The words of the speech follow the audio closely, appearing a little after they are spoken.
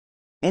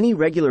Any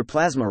regular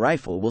plasma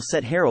rifle will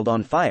set Harold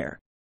on fire,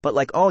 but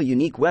like all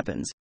unique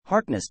weapons,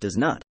 Harkness does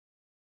not.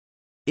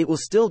 It will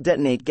still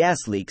detonate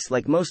gas leaks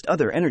like most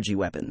other energy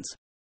weapons.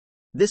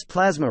 This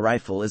plasma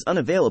rifle is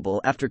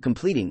unavailable after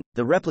completing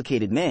The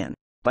Replicated Man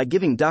by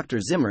giving Dr.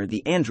 Zimmer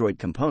the android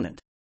component.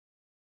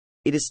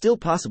 It is still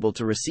possible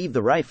to receive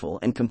the rifle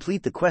and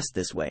complete the quest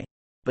this way,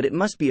 but it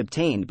must be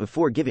obtained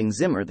before giving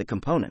Zimmer the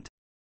component.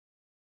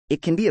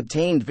 It can be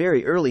obtained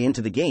very early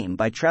into the game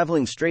by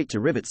traveling straight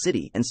to Rivet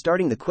City and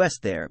starting the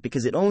quest there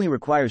because it only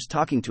requires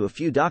talking to a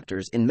few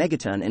doctors in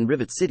Megaton and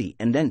Rivet City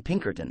and then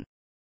Pinkerton.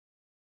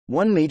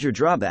 One major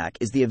drawback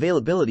is the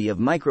availability of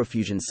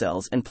microfusion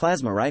cells and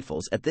plasma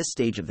rifles at this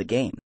stage of the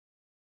game.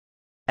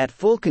 At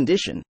full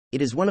condition,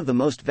 it is one of the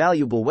most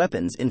valuable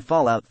weapons in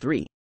Fallout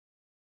 3.